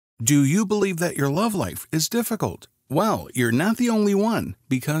Do you believe that your love life is difficult? Well, you're not the only one,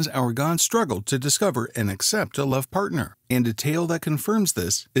 because our gods struggled to discover and accept a love partner, and a tale that confirms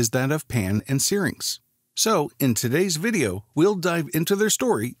this is that of Pan and Syrinx. So, in today's video, we'll dive into their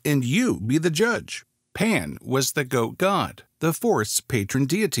story and you be the judge. Pan was the goat god, the forest's patron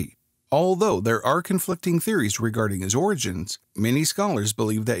deity. Although there are conflicting theories regarding his origins, many scholars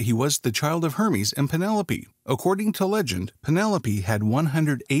believe that he was the child of Hermes and Penelope. According to legend, Penelope had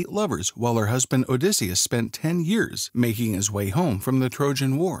 108 lovers while her husband Odysseus spent 10 years making his way home from the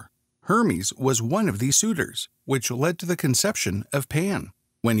Trojan War. Hermes was one of these suitors, which led to the conception of Pan.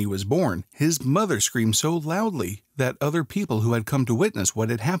 When he was born, his mother screamed so loudly that other people who had come to witness what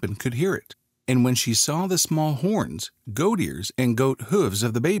had happened could hear it. And when she saw the small horns, goat ears, and goat hooves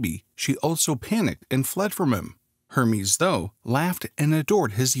of the baby, she also panicked and fled from him. Hermes, though, laughed and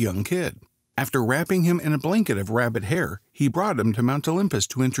adored his young kid. After wrapping him in a blanket of rabbit hair, he brought him to Mount Olympus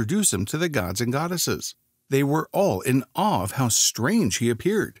to introduce him to the gods and goddesses. They were all in awe of how strange he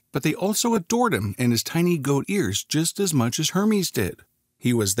appeared, but they also adored him and his tiny goat ears just as much as Hermes did.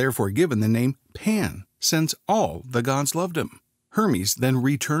 He was therefore given the name Pan, since all the gods loved him. Hermes then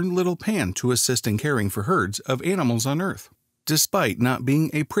returned little Pan to assist in caring for herds of animals on Earth. Despite not being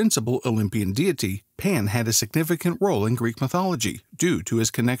a principal Olympian deity, Pan had a significant role in Greek mythology due to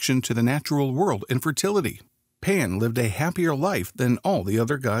his connection to the natural world and fertility. Pan lived a happier life than all the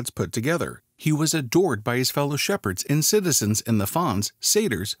other gods put together. He was adored by his fellow shepherds and citizens and the fauns,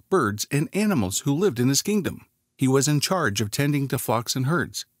 satyrs, birds, and animals who lived in his kingdom. He was in charge of tending to flocks and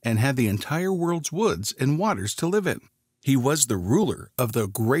herds, and had the entire world's woods and waters to live in. He was the ruler of the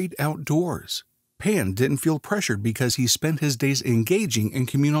great outdoors. Pan didn't feel pressured because he spent his days engaging in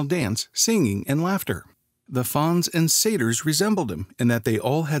communal dance, singing, and laughter. The fauns and satyrs resembled him in that they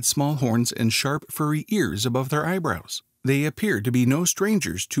all had small horns and sharp, furry ears above their eyebrows. They appeared to be no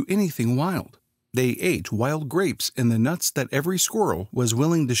strangers to anything wild. They ate wild grapes and the nuts that every squirrel was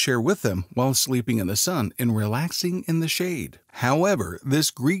willing to share with them while sleeping in the sun and relaxing in the shade. However, this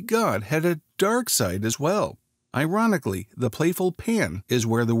Greek god had a dark side as well. Ironically, the playful Pan is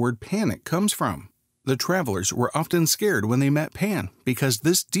where the word panic comes from. The travelers were often scared when they met Pan because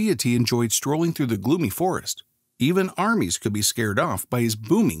this deity enjoyed strolling through the gloomy forest. Even armies could be scared off by his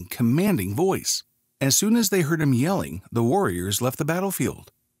booming, commanding voice. As soon as they heard him yelling, the warriors left the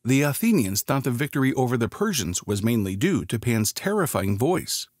battlefield. The Athenians thought the victory over the Persians was mainly due to Pan's terrifying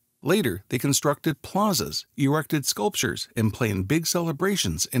voice. Later, they constructed plazas, erected sculptures, and planned big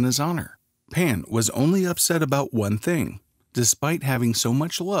celebrations in his honor. Pan was only upset about one thing. Despite having so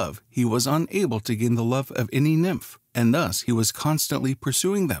much love, he was unable to gain the love of any nymph, and thus he was constantly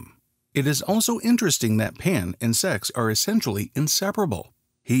pursuing them. It is also interesting that Pan and sex are essentially inseparable.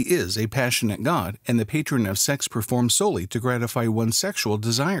 He is a passionate god and the patron of sex performed solely to gratify one's sexual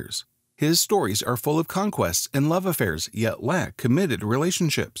desires. His stories are full of conquests and love affairs, yet lack committed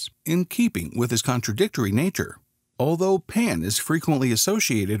relationships, in keeping with his contradictory nature. Although Pan is frequently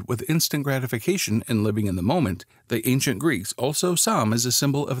associated with instant gratification and living in the moment, the ancient Greeks also saw him as a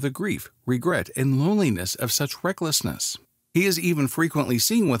symbol of the grief, regret, and loneliness of such recklessness. He is even frequently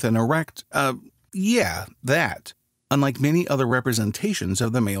seen with an erect, unlike many other representations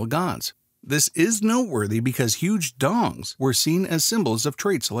of the male gods. This is noteworthy because huge dongs were seen as symbols of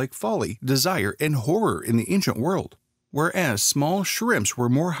traits like folly, desire, and horror in the ancient world, whereas small shrimps were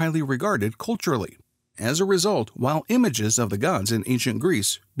more highly regarded culturally. As a result, while images of the gods in ancient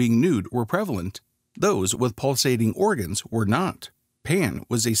Greece being nude were prevalent, those with pulsating organs were not. Pan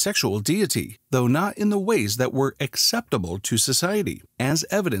was a sexual deity, though not in the ways that were acceptable to society, as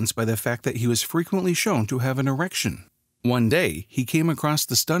evidenced by the fact that he was frequently shown to have an erection. One day, he came across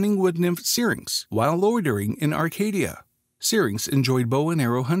the stunning wood nymph Syrinx while loitering in Arcadia. Syrinx enjoyed bow and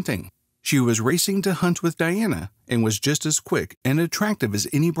arrow hunting. She was racing to hunt with Diana and was just as quick and attractive as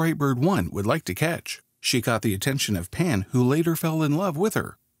any bright bird one would like to catch. She caught the attention of Pan, who later fell in love with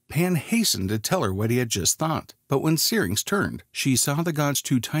her. Pan hastened to tell her what he had just thought, but when Syrinx turned, she saw the god's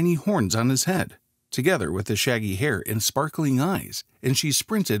two tiny horns on his head, together with the shaggy hair and sparkling eyes, and she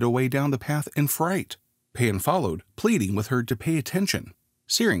sprinted away down the path in fright. Pan followed, pleading with her to pay attention.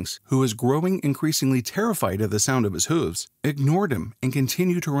 Syrinx, who was growing increasingly terrified at the sound of his hooves, ignored him and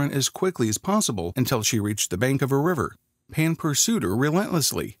continued to run as quickly as possible until she reached the bank of a river. Pan pursued her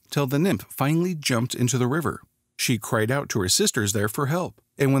relentlessly till the nymph finally jumped into the river. She cried out to her sisters there for help,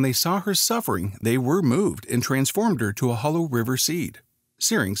 and when they saw her suffering, they were moved and transformed her to a hollow river seed.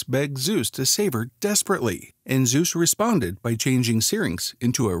 Syrinx begged Zeus to save her desperately, and Zeus responded by changing Syrinx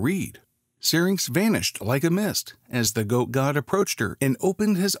into a reed. Syrinx vanished like a mist as the goat god approached her and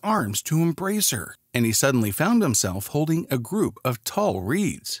opened his arms to embrace her, and he suddenly found himself holding a group of tall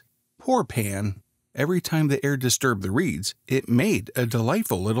reeds. Poor Pan. Every time the air disturbed the reeds, it made a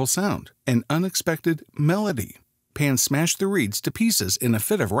delightful little sound, an unexpected melody. Pan smashed the reeds to pieces in a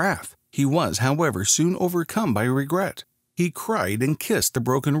fit of wrath. He was, however, soon overcome by regret. He cried and kissed the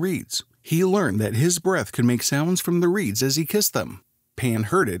broken reeds. He learned that his breath could make sounds from the reeds as he kissed them. Pan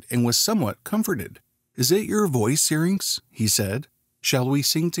heard it and was somewhat comforted. "Is it your voice, Syrinx?" he said. "Shall we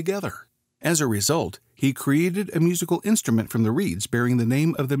sing together?" As a result, he created a musical instrument from the reeds bearing the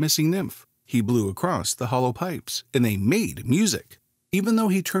name of the missing nymph. He blew across the hollow pipes, and they made music. Even though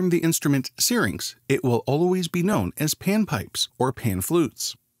he termed the instrument Syrinx, it will always be known as panpipes or pan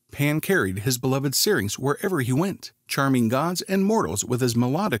flutes. Pan carried his beloved Syrinx wherever he went, charming gods and mortals with his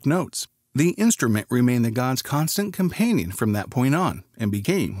melodic notes. The instrument remained the god's constant companion from that point on, and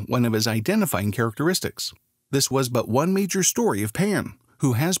became one of his identifying characteristics. This was but one major story of Pan,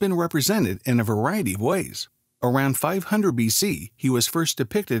 who has been represented in a variety of ways. Around 500 BC, he was first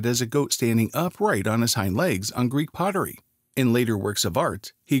depicted as a goat standing upright on his hind legs on Greek pottery. In later works of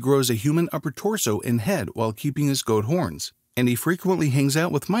art, he grows a human upper torso and head while keeping his goat horns, and he frequently hangs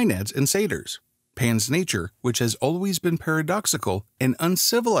out with maenads and satyrs. Pan's nature, which has always been paradoxical, an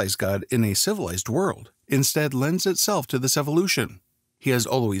uncivilized god in a civilized world, instead lends itself to this evolution. He has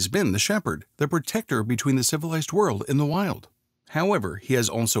always been the shepherd, the protector between the civilized world and the wild. However, he has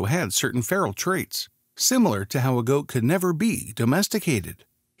also had certain feral traits. Similar to how a goat could never be domesticated.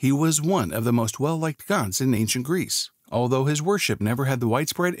 He was one of the most well-liked gods in ancient Greece, although his worship never had the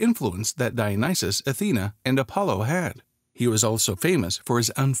widespread influence that Dionysus, Athena, and Apollo had. He was also famous for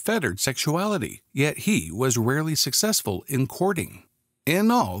his unfettered sexuality, yet he was rarely successful in courting.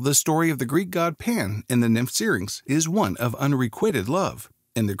 In all, the story of the Greek god Pan and the nymph Syrinx is one of unrequited love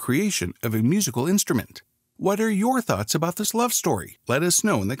and the creation of a musical instrument. What are your thoughts about this love story? Let us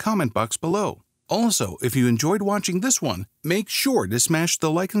know in the comment box below. Also, if you enjoyed watching this one, make sure to smash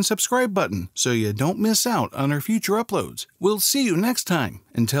the like and subscribe button so you don't miss out on our future uploads. We'll see you next time.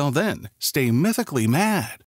 Until then, stay mythically mad.